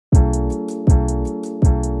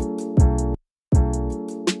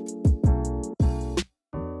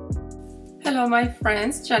Hello my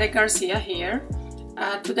friends, Janet Garcia here.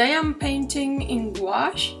 Today I'm painting in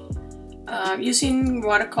gouache using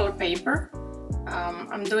watercolor paper.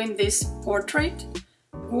 I'm doing this portrait.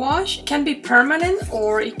 Gouache can be permanent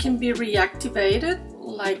or it can be reactivated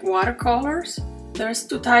like watercolors. There's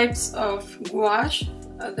two types of gouache.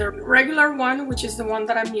 The regular one, which is the one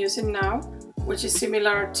that I'm using now, which is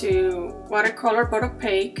similar to watercolor but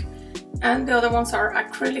opaque, and the other ones are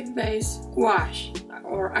acrylic based gouache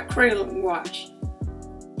or acrylic gouache.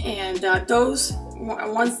 And those,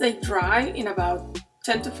 once they dry in about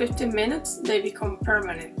 10 to 15 minutes, they become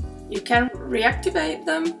permanent. You can reactivate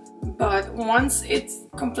them, but once it's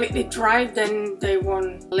completely dry, then they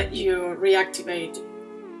won't let you reactivate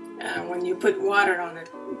when you put water on it.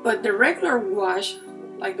 But the regular gouache,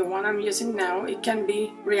 like the one I'm using now, it can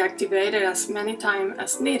be reactivated as many times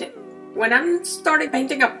as needed. When I'm starting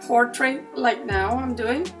painting a portrait like now I'm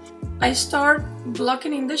doing, I start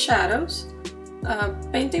blocking in the shadows.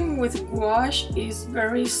 Painting with gouache is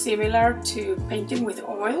very similar to painting with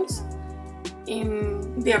oils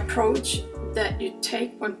in the approach that you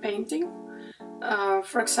take when painting.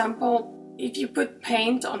 For example, if you put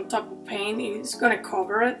paint on top of paint, it's going to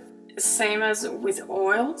cover it, same as with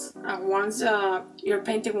oils. Once you're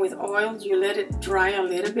painting with oil, you let it dry a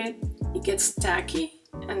little bit, it gets tacky,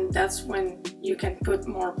 and that's when you can put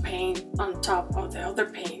more paint on top of the other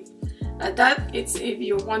paint. That it's if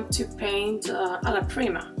you want to paint a la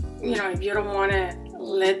prima. You know, if you don't want to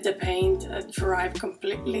let the paint dry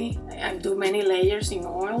completely and do many layers in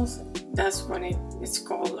oils, that's when it's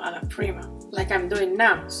called a la prima, like I'm doing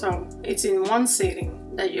now. So it's in one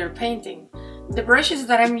sitting that you're painting. The brushes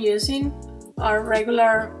that I'm using are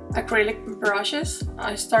regular acrylic brushes.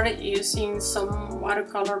 I started using some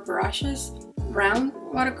watercolor brushes, round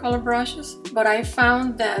watercolor brushes, but I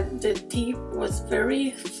found that the tip was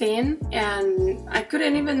very thin and I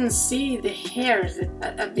couldn't even see the hairs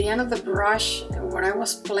at the end of the brush where I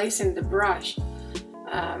was placing the brush.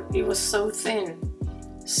 It was so thin.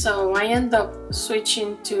 So I ended up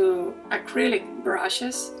switching to acrylic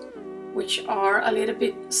brushes, which are a little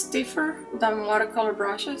bit stiffer than watercolor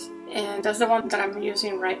brushes, and that's the one that I'm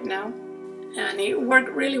using right now, and it worked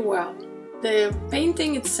really well. The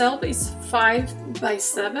painting itself is 5 by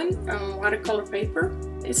 7 on watercolor paper.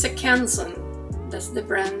 It's a Canson, that's the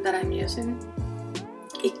brand that I'm using.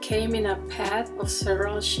 It came in a pad of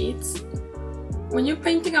several sheets. When you're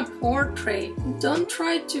painting a portrait, don't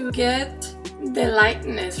try to get the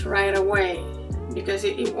lightness right away because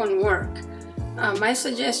it won't work. My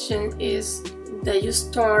suggestion is that you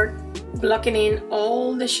start blocking in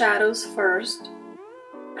all the shadows first,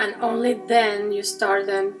 and only then you start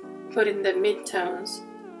then putting the midtones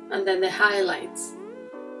and then the highlights.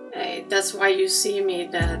 That's why you see me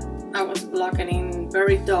that I was blocking in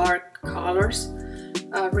very dark colors.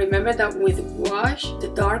 Remember that with gouache, the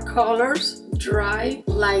dark colors dry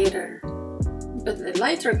lighter, but the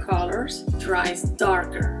lighter colors dries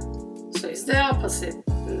darker. So it's the opposite.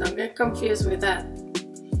 Don't get confused with that.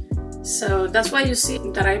 So that's why you see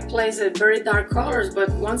that I place a very dark colors, but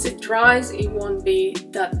once it dries, it won't be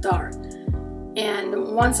that dark.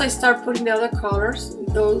 And once I start putting the other colors,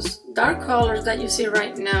 those dark colors that you see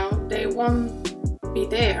right now, they won't be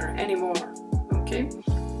there anymore, okay?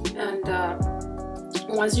 And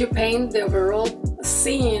once you paint the overall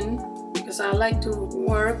scene, because I like to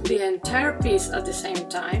work the entire piece at the same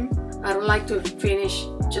time, I don't like to finish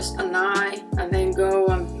just an eye and then go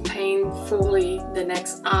and paint fully the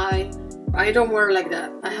next eye. I don't work like that.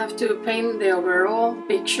 I have to paint the overall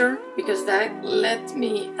picture because that lets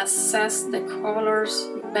me assess the colors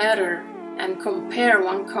better and compare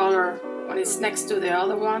one color when it's next to the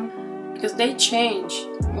other one, because they change.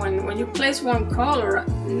 When you place one color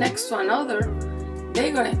next to another,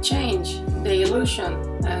 they're gonna change. The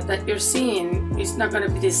illusion that you're seeing is not gonna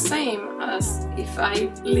be the same as if I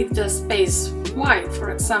leave the space white,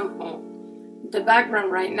 for example. The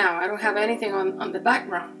background right now, I don't have anything on the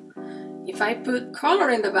background. If I put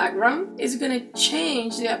color in the background, it's gonna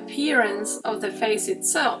change the appearance of the face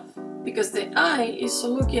itself, because the eye is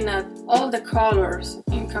looking at all the colors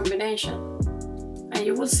in combination. And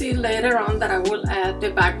you will see later on that I will add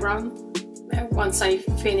the background once I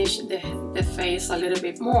finish the face a little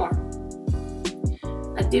bit more.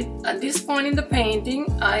 At this point in the painting,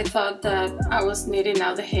 I thought that I was needing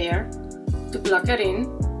now the hair to block it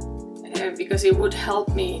in, because it would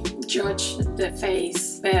help me judge the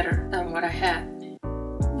face better than what I had.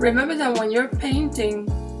 Remember that when you're painting,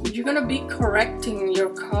 you're gonna be correcting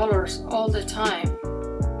your colors all the time.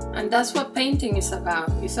 And that's what painting is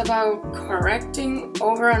about. It's about correcting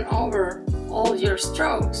over and over all your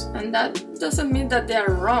strokes. And that doesn't mean that they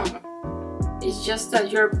are wrong. It's just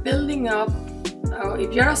that you're building up.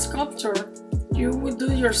 If you're a sculptor, you would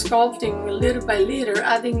do your sculpting little by little,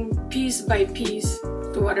 adding piece by piece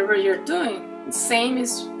to whatever you're doing. Same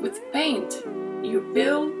is with paint. You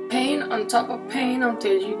build paint on top of paint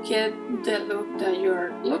until you get the look that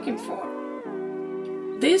you're looking for.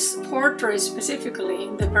 This portrait specifically,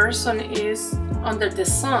 the person is under the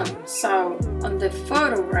sun, so on the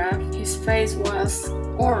photograph his face was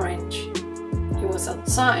orange. He was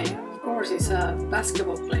outside. Of course, he's a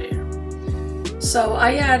basketball player. So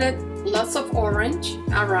I added lots of orange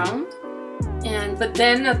around, but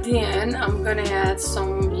then at the end I'm gonna add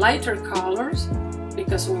some lighter colors,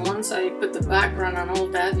 because once I put the background and all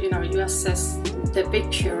that, you assess the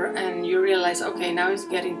picture and you realize, okay, now it's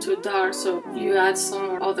getting too dark, so you add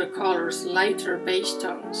some other colors, lighter beige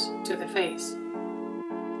tones to the face.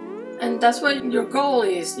 And that's what your goal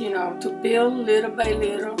is, to build little by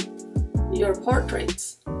little your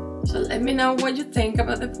portraits. So let me know what you think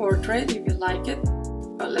about the portrait, if you like it.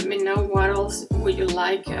 But let me know what else would you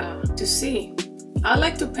like to see. I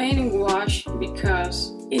like to paint in gouache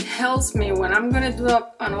because it helps me when I'm gonna do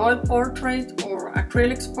an oil portrait or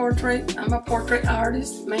acrylics portrait. I'm a portrait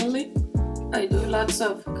artist mainly. I do lots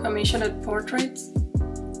of commissioned portraits.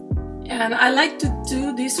 And I like to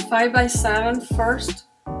do this 5x7 first,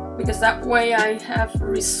 because that way I have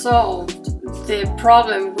resolved the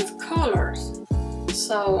problem with colors.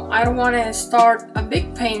 So I don't want to start a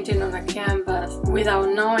big painting on a canvas without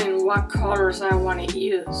knowing what colors I want to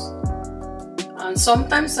use. And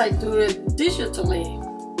sometimes I do it digitally.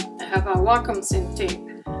 I have a Wacom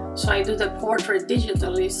Cintiq, so I do the portrait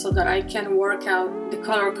digitally so that I can work out the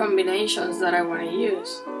color combinations that I want to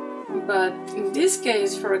use. But in this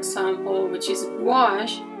case, for example, which is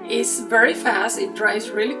gouache, it's very fast, it dries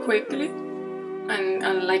really quickly,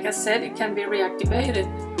 and like I said, it can be reactivated.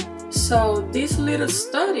 So these little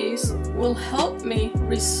studies will help me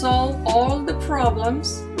resolve all the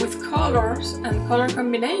problems with colors and color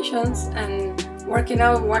combinations and working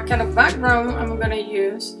out what kind of background I'm gonna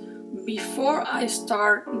use before I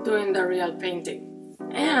start doing the real painting.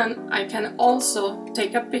 And I can also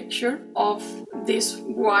take a picture of this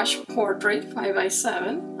gouache portrait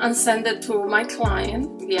 5x7 and send it to my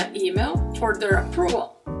client via email for their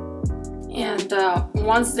approval. And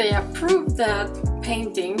once they approve that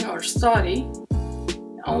painting or study,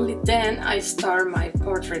 only then I start my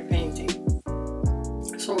portrait painting.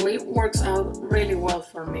 So it works out really well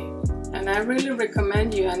for me. And I really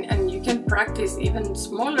recommend you, and you can practice even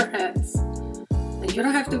smaller heads. You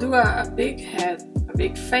don't have to do a big head, a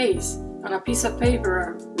big face on a piece of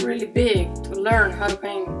paper really big to learn how to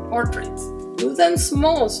paint portraits. Do them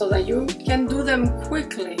small so that you can do them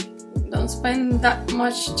quickly. Don't spend that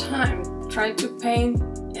much time. Try to paint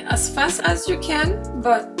as fast as you can,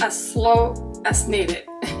 but as slow as needed,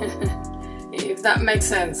 if that makes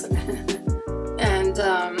sense.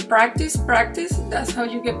 And practice, that's how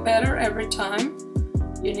you get better every time.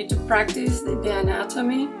 You need to practice the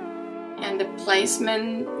anatomy and the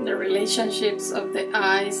placement, the relationships of the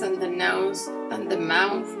eyes and the nose and the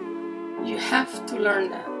mouth. You have to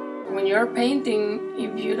learn that. When you're painting,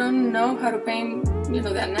 if you don't know how to paint,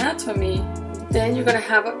 the anatomy, then you're gonna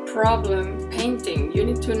have a problem painting. You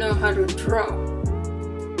need to know how to draw.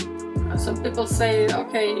 Some people say,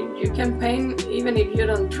 okay, you can paint even if you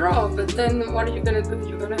don't draw, but then what are you gonna do?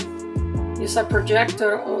 You're gonna use a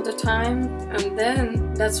projector all the time, and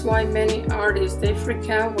then that's why many artists, they freak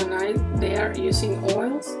out when they are using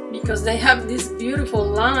oils, because they have these beautiful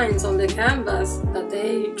lines on the canvas that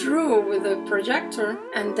they drew with a projector,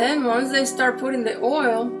 and then once they start putting the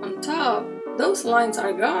oil on top, those lines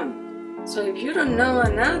are gone. So if you don't know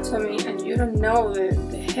anatomy and you don't know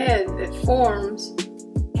the head, the forms,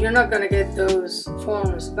 you're not gonna get those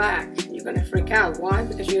forms back. You're gonna freak out. Why?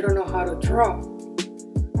 Because you don't know how to draw.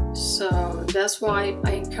 So that's why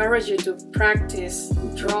I encourage you to practice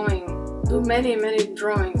drawing. Do many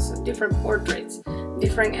drawings, different portraits,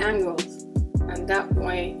 different angles. And that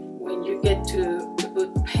way, when you get to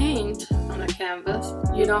put paint on a canvas,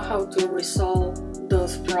 you know how to resolve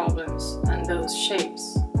those problems and those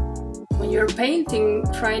shapes. When you're painting,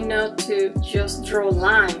 try not to just draw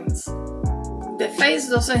lines. The face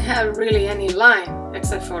doesn't have really any line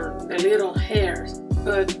except for the little hairs,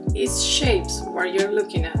 but it's shapes where you're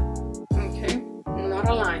looking at, okay? Not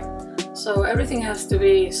a line. So everything has to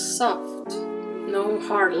be soft, no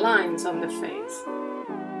hard lines on the face.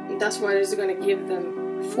 And that's what is going to give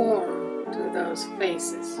them form to those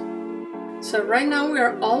faces. So right now we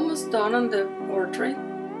are almost done on the portrait.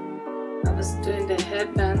 I was doing the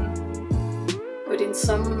headband, putting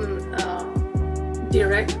some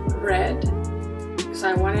direct red because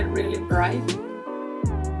I want it really bright,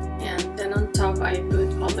 and and then on top I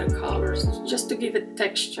put other colors just to give it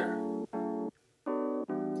texture.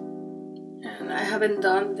 And I haven't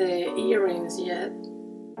done the earrings yet.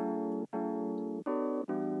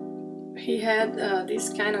 He had this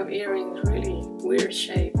kind of earrings, really weird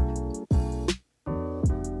shape.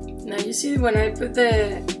 Now you see when I put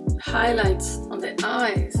the highlights on the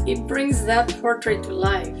eyes, it brings that portrait to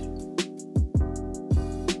life.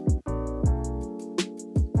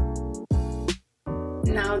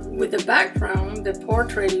 Now with the background, the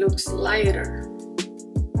portrait looks lighter.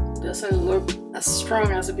 It doesn't look as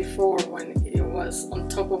strong as before when it was on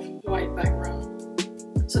top of white background.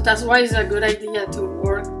 So that's why it's a good idea to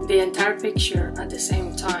work the entire picture at the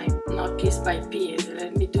same time, not piece by piece.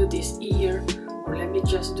 Let me do this ear, or let me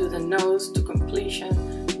just do the nose to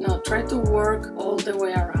completion. No, try to work all the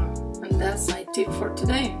way around. And that's my tip for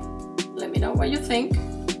today. Let me know what you think.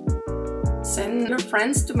 Send your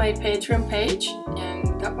friends to my Patreon page,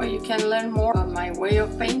 and that way you can learn more about my way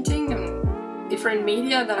of painting and different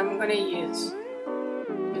media that I'm gonna use.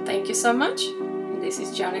 And thank you so much. This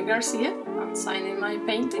is Janet Garcia. I'm signing my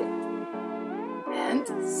painting. And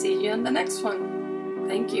see you on the next one.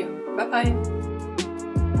 Thank you. Bye-bye.